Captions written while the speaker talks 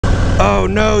Oh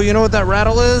no, you know what that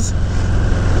rattle is?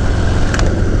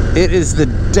 It is the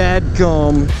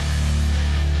dadgum.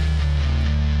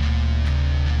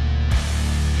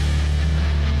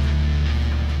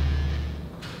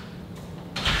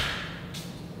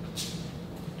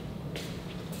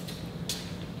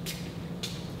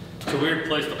 It's a weird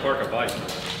place to park a bike.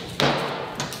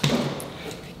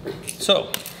 So,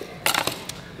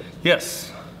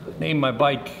 yes, named my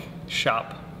bike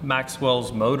shop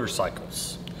Maxwell's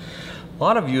Motorcycles. A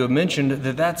lot of you have mentioned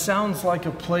that that sounds like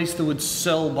a place that would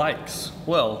sell bikes.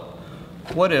 Well,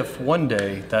 what if one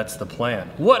day that's the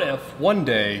plan? What if one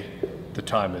day the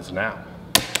time is now?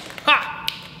 Ha!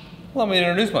 Let me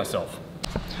introduce myself.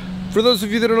 For those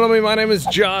of you that don't know me, my name is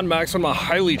John Maxwell. I'm a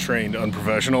highly trained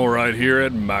unprofessional right here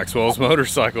at Maxwell's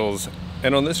Motorcycles.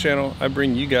 And on this channel, I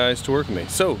bring you guys to work with me.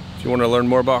 So, if you want to learn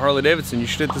more about Harley Davidson, you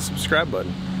should hit the subscribe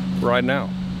button right now.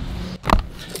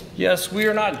 Yes, we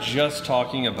are not just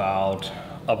talking about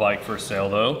a bike for sale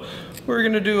though. We're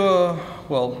gonna do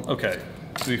well, okay,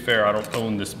 to be fair, I don't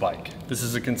own this bike. This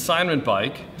is a consignment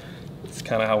bike. It's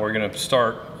kind of how we're gonna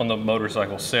start on the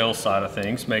motorcycle sales side of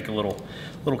things, make a little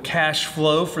cash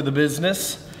flow for the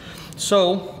business.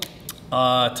 So,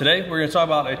 today we're gonna talk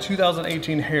about a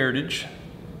 2018 Heritage.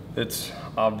 It's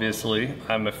obviously,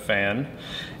 I'm a fan.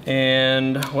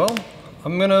 And well,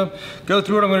 I'm gonna go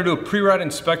through it. I'm gonna do a pre-ride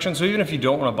inspection. So even if you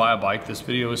don't wanna buy a bike, this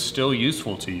video is still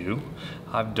useful to you.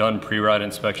 I've done pre-ride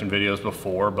inspection videos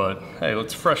before, but hey,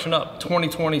 let's freshen up,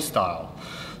 2020 style.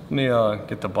 Let me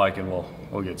get the bike and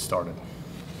we'll get started.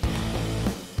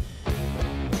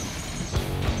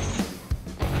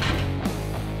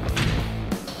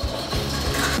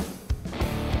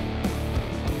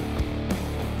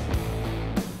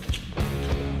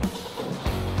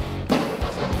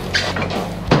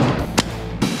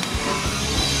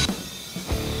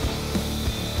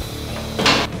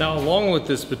 Now, along with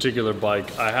this particular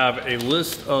bike, I have a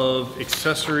list of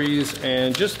accessories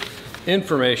and just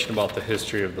information about the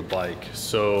history of the bike.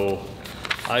 So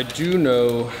I do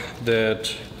know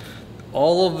that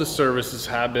all of the services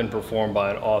have been performed by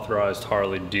an authorized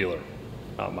Harley dealer.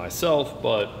 Not myself,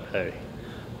 but hey,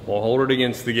 we'll hold it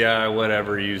against the guy,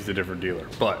 whatever, he used a different dealer.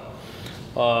 But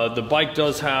the bike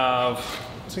does have,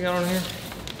 what's it got on here?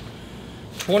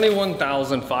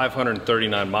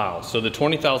 21,539 miles. So the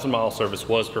 20,000 mile service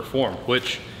was performed,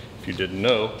 which, if you didn't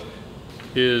know,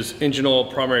 is engine oil,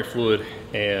 primary fluid,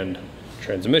 and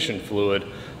transmission fluid,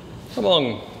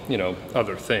 among, you know,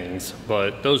 other things,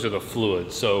 but those are the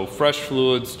fluids. So fresh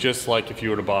fluids, just like if you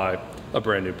were to buy a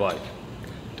brand new bike.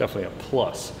 Definitely a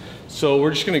plus. So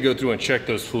we're just gonna go through and check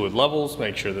those fluid levels,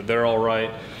 make sure that they're all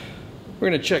right. We're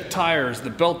gonna check tires,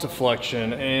 the belt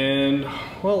deflection, and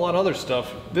well, a lot of other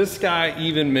stuff. This guy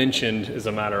even mentioned, as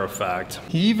a matter of fact,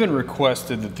 he even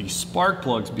requested that the spark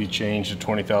plugs be changed to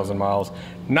 20,000 miles,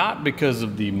 not because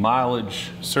of the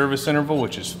mileage service interval,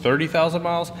 which is 30,000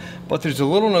 miles, but there's a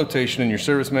little notation in your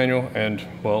service manual and,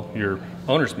 well, your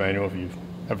owner's manual, if you've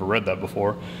ever read that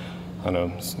before. I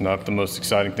know it's not the most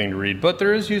exciting thing to read, but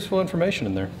there is useful information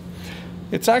in there.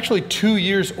 It's actually 2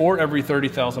 years or every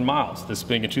 30,000 miles. This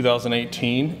being a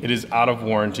 2018, it is out of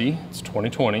warranty. It's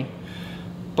 2020,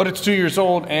 but it's 2 years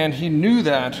old, and he knew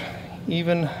that.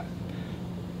 Even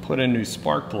put in new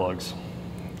spark plugs.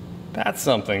 That's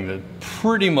something that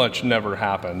pretty much never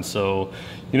happened. So,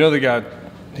 you know, the guy,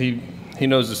 he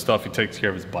knows his stuff. He takes care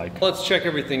of his bike. Let's check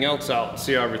everything else out and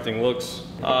see how everything looks.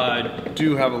 I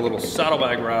do have a little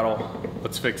saddlebag rattle.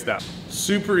 Let's fix that.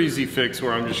 Super easy fix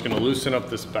where I'm just gonna loosen up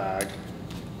this bag.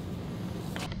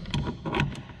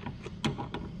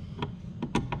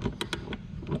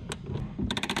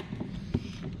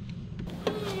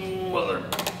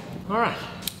 All right,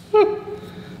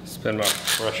 spin my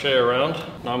crochet around.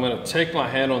 Now I'm gonna take my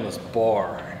hand on this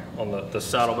bar, on the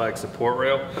saddlebag support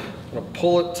rail. I'm gonna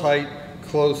pull it tight,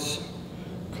 close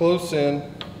in,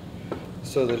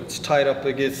 so that it's tight up,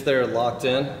 it gets there locked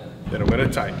in. Then I'm gonna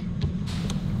tighten.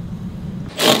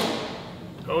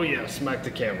 Oh yeah, smack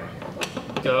the camera.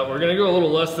 We're gonna go a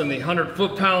little less than the 100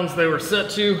 foot-pounds they were set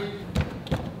to.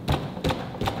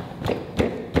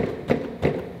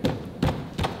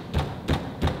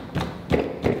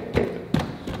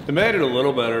 They made it a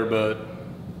little better, but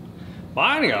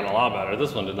mine got a lot better.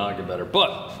 This one did not get better,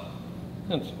 but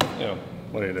you know,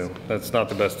 what do you do? That's not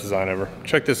the best design ever.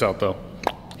 Check this out though.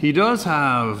 He does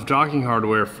have docking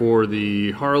hardware for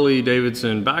the Harley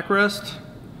Davidson backrest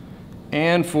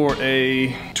and for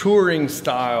a touring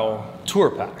style tour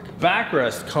pack.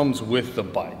 Backrest comes with the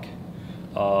bike.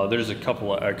 There's a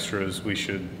couple of extras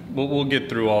we'll get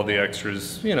through all the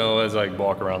extras, you know, as I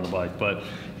walk around the bike, but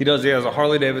he has a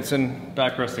Harley Davidson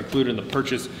backrest included in the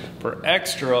purchase. For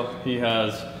extra, he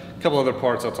has A couple other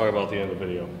parts I'll talk about at the end of the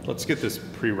video. Let's get this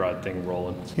pre-ride thing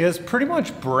rolling. He has pretty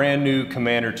much brand new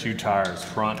Commander 2 tires,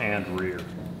 front and rear.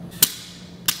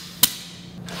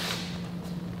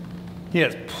 He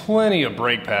has plenty of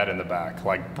brake pad in the back,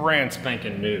 like brand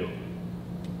spanking new.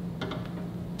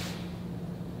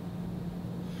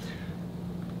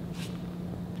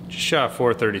 Just shot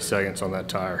 4/32 on that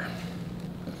tire.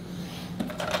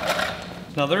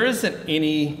 Now there isn't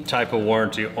any type of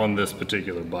warranty on this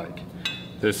particular bike.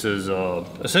 This is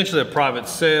essentially a private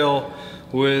sale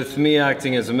with me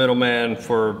acting as a middleman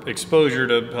for exposure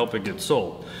to help it get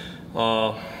sold.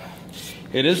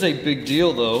 It is a big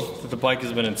deal though that the bike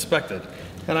has been inspected,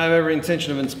 and I have every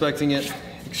intention of inspecting it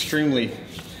extremely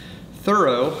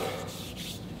thorough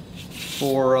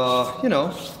for, you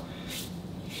know,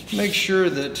 make sure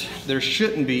that there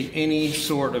shouldn't be any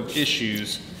sort of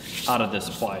issues out of this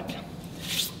bike.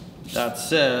 That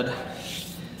said,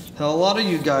 a lot of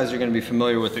you guys are going to be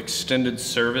familiar with extended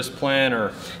service plan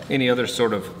or any other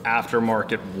sort of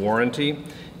aftermarket warranty.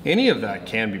 Any of that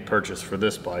can be purchased for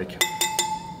this bike.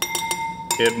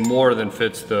 It more than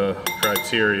fits the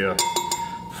criteria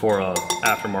for a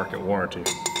aftermarket warranty.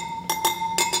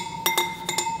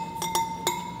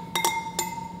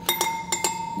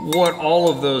 What all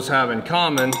of those have in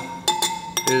common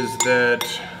is that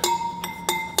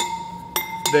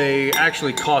they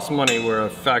actually cost money where a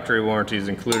factory warranty is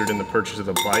included in the purchase of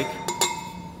the bike.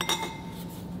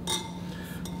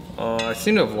 I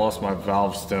seem to have lost my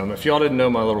valve stem. If y'all didn't know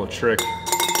my little trick,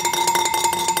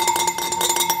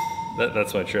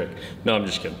 that's my trick. No, I'm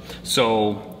just kidding.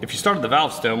 So if you started the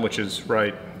valve stem, which is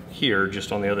right here,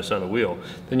 just on the other side of the wheel,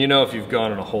 then you know if you've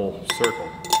gone in a whole circle.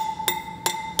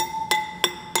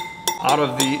 Out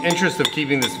of the interest of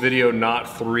keeping this video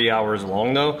not 3 hours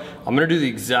long though, I'm gonna do the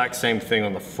exact same thing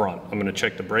on the front. I'm gonna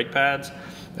check the brake pads.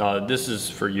 This is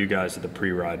for you guys at the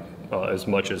pre-ride as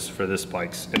much as for this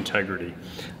bike's integrity.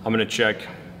 I'm gonna check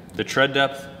the tread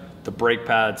depth, the brake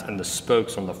pads, and the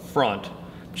spokes on the front.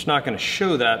 I'm just not gonna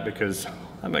show that because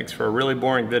that makes for a really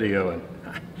boring video, and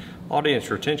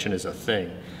audience retention is a thing.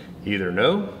 You either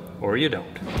know or you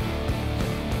don't.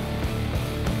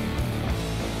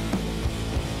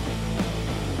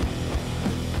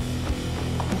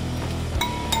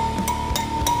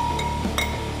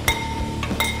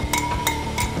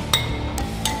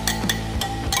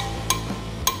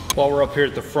 While we're up here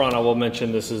at the front, I will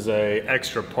mention this is a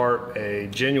extra part, a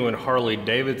genuine Harley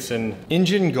Davidson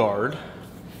engine guard,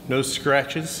 no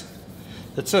scratches.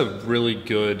 That's a really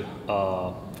good,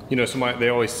 you know, they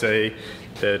always say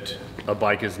that a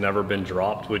bike has never been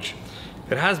dropped, which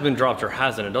if it has been dropped or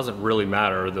hasn't, it doesn't really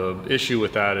matter. The issue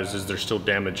with that is there's still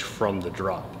damage from the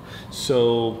drop.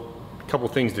 So a couple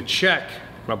things to check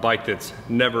on a bike that's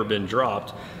never been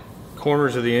dropped: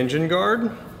 corners of the engine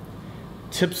guard,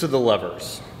 tips of the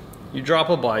levers. You drop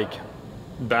a bike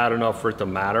bad enough for it to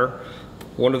matter,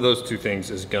 one of those two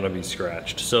things is gonna be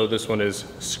scratched. So this one is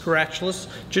scratchless.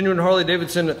 Genuine Harley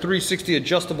Davidson 360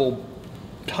 adjustable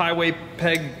highway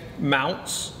peg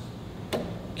mounts,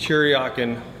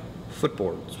 Kuryakin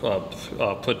footboards,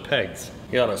 foot pegs.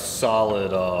 You got a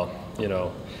solid, you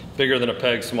know, bigger than a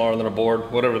peg, smaller than a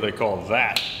board, whatever they call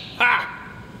that.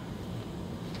 Ha!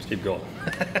 Let's keep going.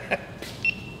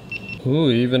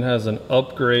 Ooh, even has an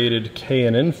upgraded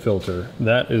K&N filter.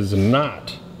 That is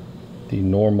not the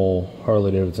normal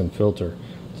Harley Davidson filter.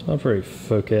 It's not very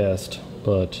focused,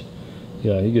 but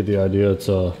yeah, you get the idea.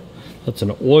 That's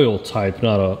an oil type,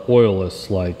 not a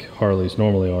oilless like Harleys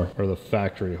normally are, or the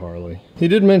factory Harley. He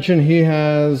did mention he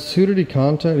has, who did he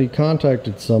contact? He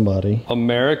contacted somebody.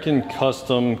 American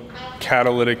Custom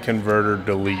Catalytic Converter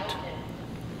Delete.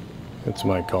 It's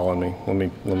Mike calling me. Let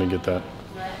me get that.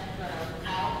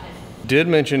 Did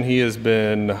mention he has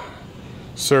been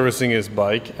servicing his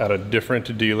bike at a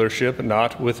different dealership,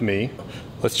 not with me.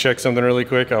 Let's check something really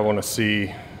quick. I want to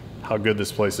see how good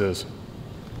this place is.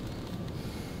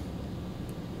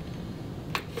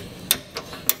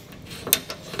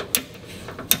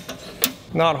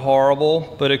 Not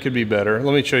horrible, but it could be better.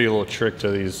 Let me show you a little trick to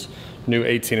these new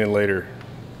 18 and later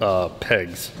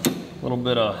pegs. A little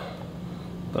bit of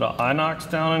inox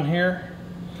down in here.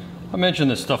 I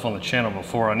mentioned this stuff on the channel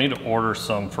before. I need to order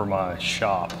some for my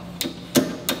shop.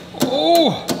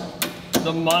 Oh,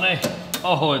 the money.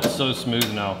 Oh, it's so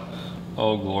smooth now.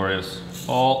 Oh, glorious.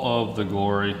 All of the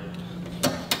glory.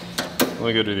 Let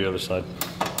me go do the other side.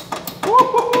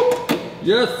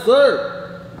 Yes,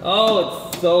 sir. Oh,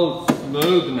 it's so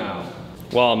smooth now.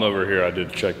 While I'm over here, I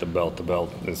did check the belt. The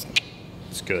belt is,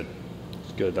 it's good.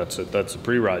 It's good. That's a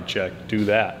pre-ride check. Do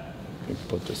that. Let me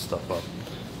put this stuff up.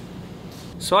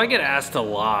 So I get asked a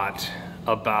lot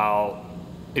about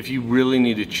if you really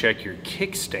need to check your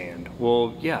kickstand,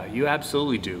 well, yeah, you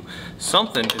absolutely do.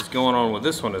 Something is going on with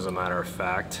this one, as a matter of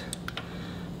fact.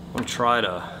 I'm gonna try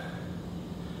to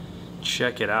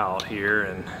check it out here.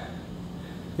 And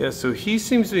yeah, so he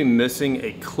seems to be missing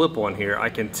a clip on here. I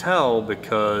can tell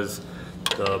because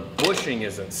the bushing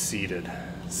isn't seated.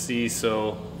 See,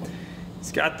 so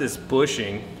it's got this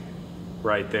bushing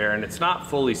right there and it's not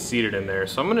fully seated in there.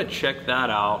 So I'm gonna check that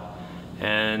out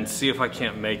and see if I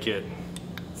can't make it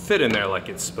fit in there like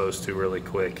it's supposed to really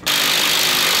quick.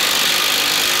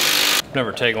 I've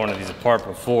never taken one of these apart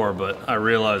before, but I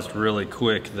realized really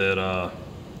quick that,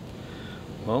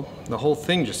 well, the whole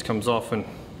thing just comes off in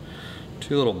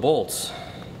 2 little bolts.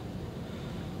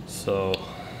 So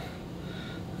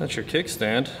that's your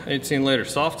kickstand, 18 later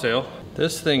Softail.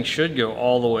 This thing should go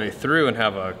all the way through and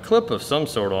have a clip of some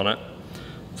sort on it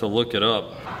to look it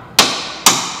up.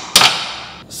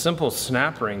 Simple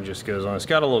snap ring just goes on. It's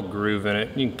got a little groove in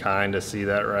it. You can kind of see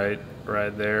that right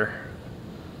there.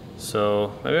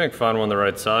 So maybe I can find one the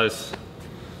right size.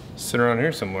 Sitting around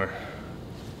here somewhere.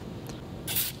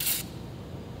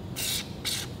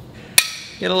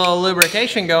 Get a little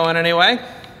lubrication going anyway.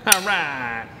 All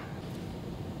right.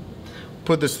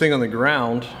 Put this thing on the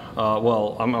ground.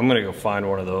 Well, I'm gonna go find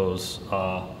one of those.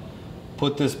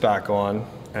 Put this back on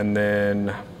and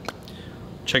then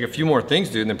check a few more things,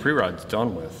 dude, and then pre-ride's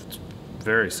done with. It's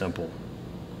very simple.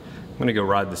 I'm gonna go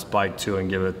ride this bike too and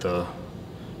give it the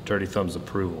dirty thumbs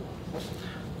approval.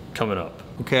 Coming up.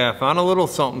 Okay, I found a little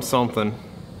something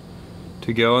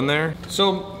to go in there.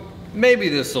 So maybe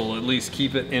this will at least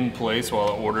keep it in place while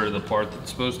I order the part that's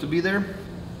supposed to be there.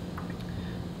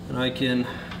 And I can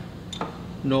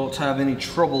not have any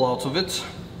trouble out of it.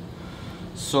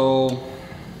 So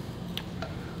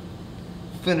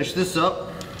finish this up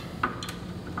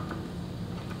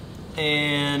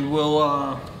and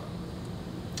we'll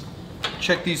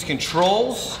check these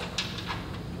controls,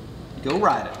 go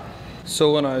ride it.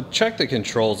 So when I check the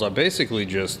controls, I basically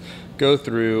just go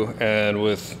through and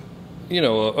with, you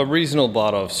know, a reasonable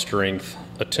amount of strength,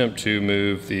 attempt to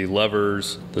move the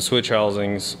levers, the switch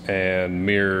housings and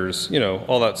mirrors, you know,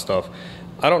 all that stuff.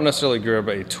 I don't necessarily grab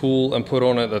a tool and put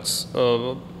on it. That's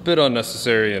a bit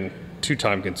unnecessary and too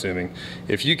time consuming.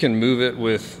 If you can move it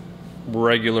with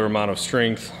regular amount of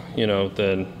strength, you know,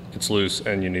 then it's loose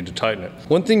and you need to tighten it.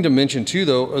 One thing to mention too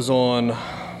though is on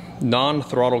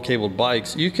non-throttle cabled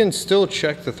bikes, you can still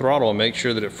check the throttle and make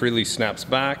sure that it freely snaps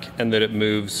back and that it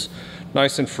moves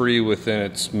nice and free within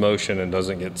its motion and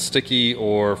doesn't get sticky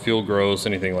or fuel grows,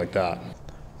 anything like that.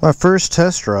 My first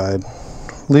test ride,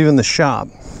 leaving the shop.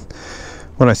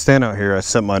 When I stand out here, I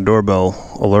set my doorbell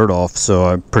alert off, so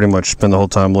I pretty much spend the whole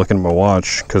time looking at my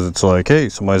watch because it's like, hey,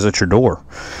 somebody's at your door.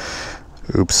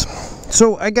 Oops.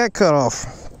 So I got cut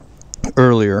off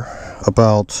earlier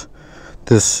about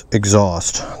this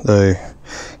exhaust.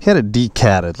 He had it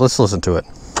decatted. Let's listen to it.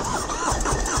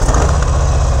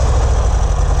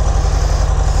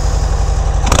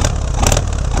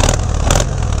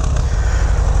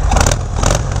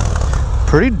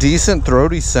 Pretty decent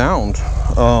throaty sound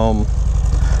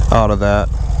out of that,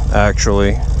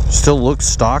 actually. Still looks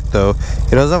stock though.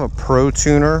 It does have a Pro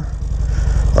Tuner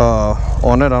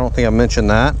on it. I don't think I mentioned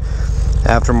that.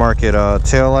 Aftermarket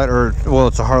taillight, or well,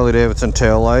 it's a Harley Davidson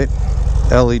taillight.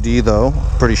 LED though,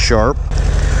 pretty sharp.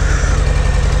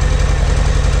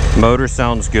 Motor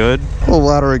sounds good. A little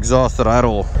louder exhaust at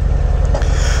idle.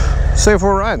 Safe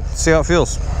for a ride. See how it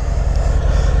feels.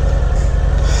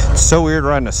 It's so weird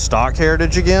riding a stock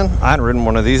Heritage again. I hadn't ridden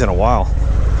one of these in a while.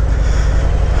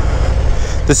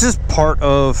 This is part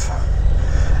of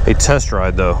a test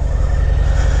ride though.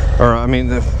 Or I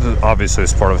mean, obviously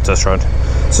it's part of a test ride.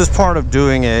 This is part of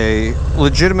doing a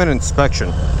legitimate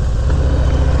inspection.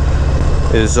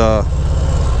 I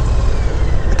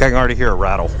can already hear a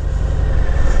rattle.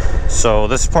 So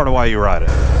this is part of why you ride it.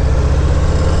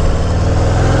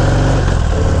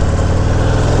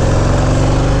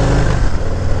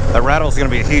 That rattle's gonna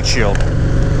be a heat shield.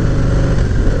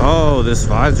 Oh, this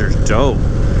visor's dope.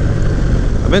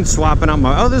 I've been swapping out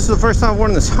my, oh, this is the first time I've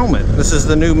worn this helmet. This is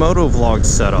the new MotoVlog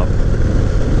setup.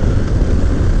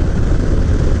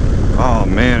 Oh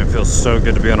man, it feels so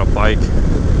good to be on a bike.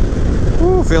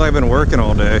 Ooh, I feel like I've been working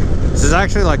all day. This is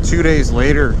actually like 2 days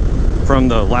later from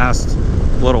the last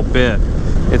little bit.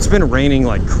 It's been raining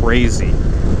like crazy.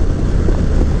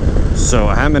 So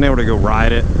I haven't been able to go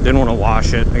ride it. Didn't want to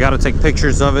wash it. I got to take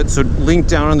pictures of it. So link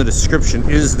down in the description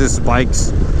is this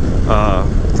bike's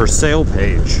for sale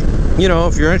page. You know,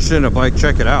 if you're interested in a bike,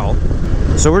 check it out.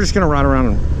 So we're just going to ride around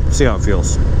and see how it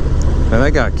feels. Now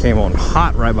that guy came on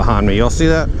hot right behind me. Y'all see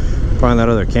that? Probably that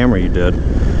other camera you did.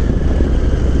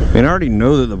 I mean, I already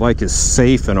know that the bike is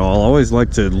safe and all. I always like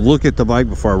to look at the bike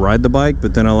before I ride the bike,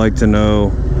 but then I like to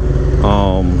know,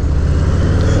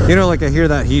 you know, like I hear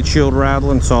that heat shield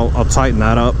rattling, so I'll tighten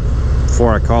that up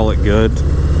before I call it good.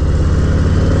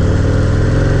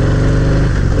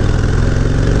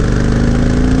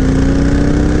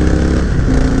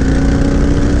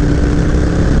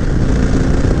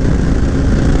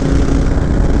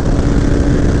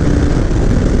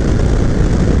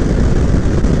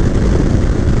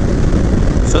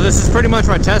 This is pretty much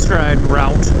my test ride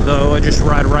route, though. I just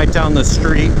ride right down the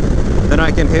street, then I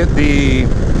can hit the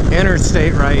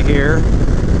interstate right here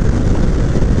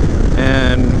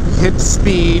and hit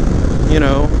speed, you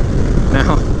know.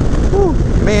 Now, whew,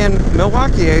 man,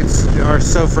 Milwaukee 8s are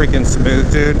so freaking smooth,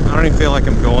 dude. I don't even feel like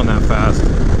I'm going that fast.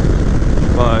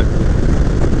 But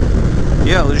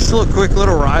yeah, just a little quick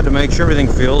little ride to make sure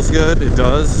everything feels good. It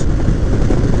does.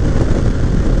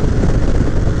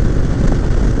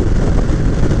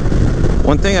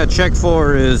 One thing I check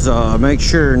for is make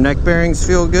sure neck bearings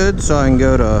feel good, so I can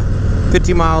go to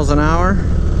 50 miles an hour,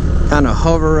 kind of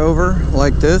hover over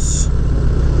like this.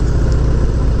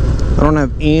 I don't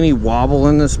have any wobble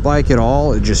in this bike at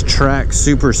all. It just tracks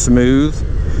super smooth.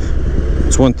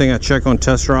 It's one thing I check on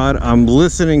test ride. I'm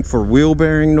listening for wheel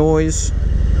bearing noise.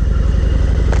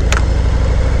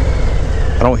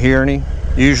 I don't hear any.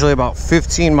 Usually about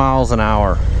 15 miles an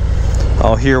hour,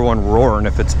 I'll hear one roaring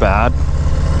if it's bad.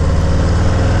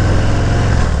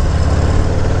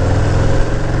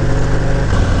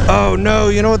 Oh no,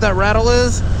 you know what that rattle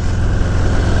is?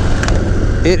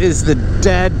 It is the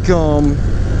dadgum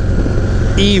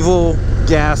evil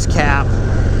gas cap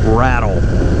rattle.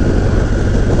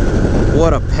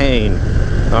 What a pain.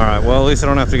 Alright, well at least I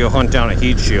don't have to go hunt down a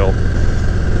heat shield.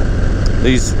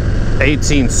 These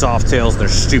 18 Softails, they're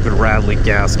stupid rattly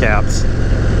gas caps.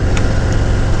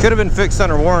 Could have been fixed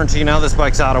under warranty. Now this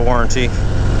bike's out of warranty.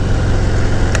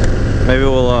 Maybe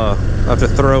we'll have to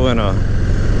throw in a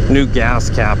new gas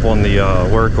cap on the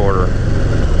work order.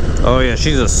 Oh yeah,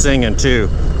 she's a singing too.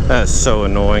 That's so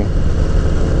annoying.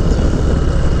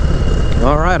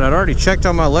 All right, I'd already checked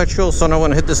on my electrical, so now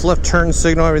when I hit this left turn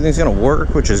signal, everything's gonna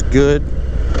work, which is good.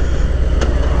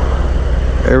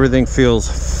 Everything feels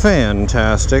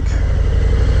fantastic.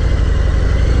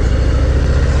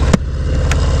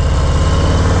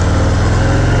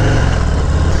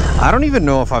 I don't even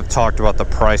know if I've talked about the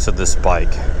price of this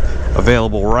bike.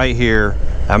 Available right here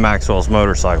at Maxwell's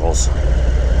Motorcycles.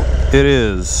 It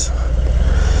is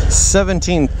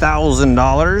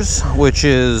 $17,000, which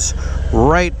is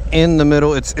right in the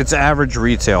middle. It's average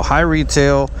retail. High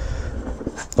retail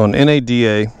on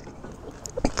NADA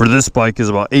for this bike is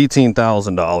about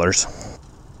 $18,000.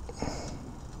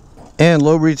 And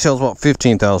low retail is about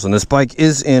 $15,000. This bike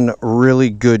is in really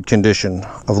good condition.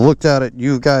 I've looked at it.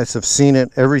 You guys have seen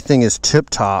it. Everything is tip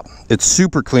top. It's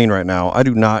super clean right now. I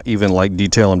do not even like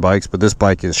detailing bikes, but this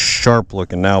bike is sharp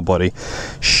looking now, buddy.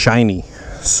 Shiny.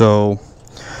 So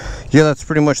yeah, that's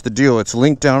pretty much the deal. It's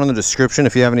linked down in the description.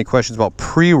 If you have any questions about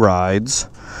pre-rides,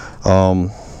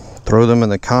 throw them in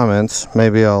the comments.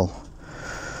 Maybe I'll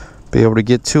be able to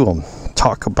get to them,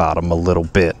 talk about them a little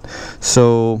bit.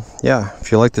 So yeah,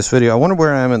 if you like this video, I wonder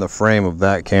where I am in the frame of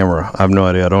that camera. I have no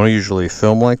idea. I don't usually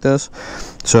film like this,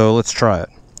 so let's try it.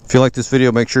 If you like this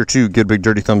video, make sure to give a big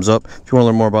dirty thumbs up. If you want to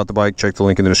learn more about the bike, check the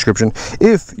link in the description.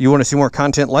 If you want to see more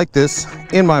content like this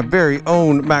in my very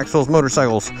own Maxwell's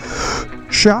Motorcycles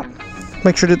shop,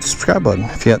 make sure to hit the subscribe button.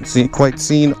 If you haven't quite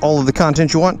seen all of the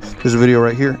content you want, there's a video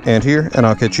right here, and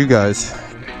I'll catch you guys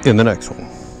in the next one.